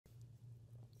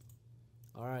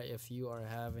Alright, if you are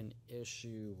having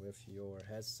issue with your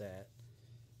headset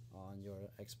on your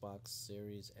Xbox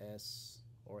Series S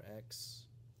or X,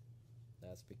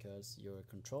 that's because your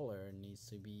controller needs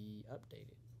to be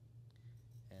updated.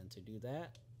 And to do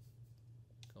that,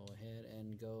 go ahead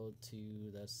and go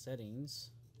to the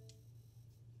settings,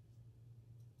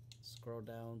 scroll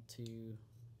down to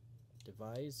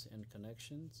device and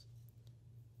connections,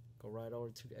 go right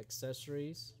over to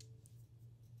accessories.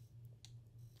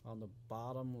 On the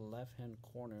bottom left hand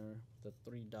corner, the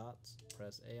three dots,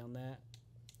 press A on that.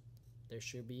 There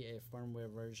should be a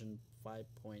firmware version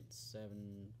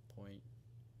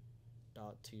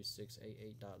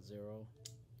 5.7.2688.0.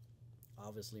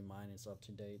 Obviously mine is up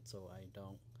to date, so I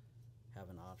don't have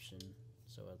an option,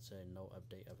 so I'd say no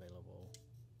update available.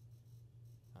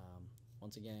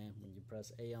 Once again, when you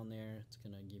press A on there, it's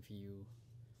gonna give you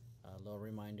a little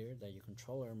reminder that your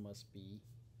controller must be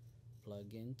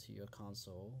plug into your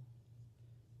console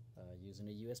using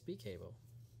a USB cable,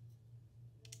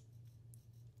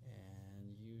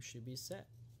 and you should be set.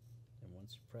 And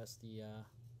once you press the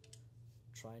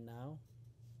try now,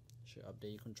 it should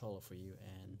update your controller for you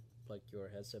and plug your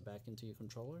headset back into your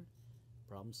controller.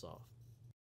 Problem solved.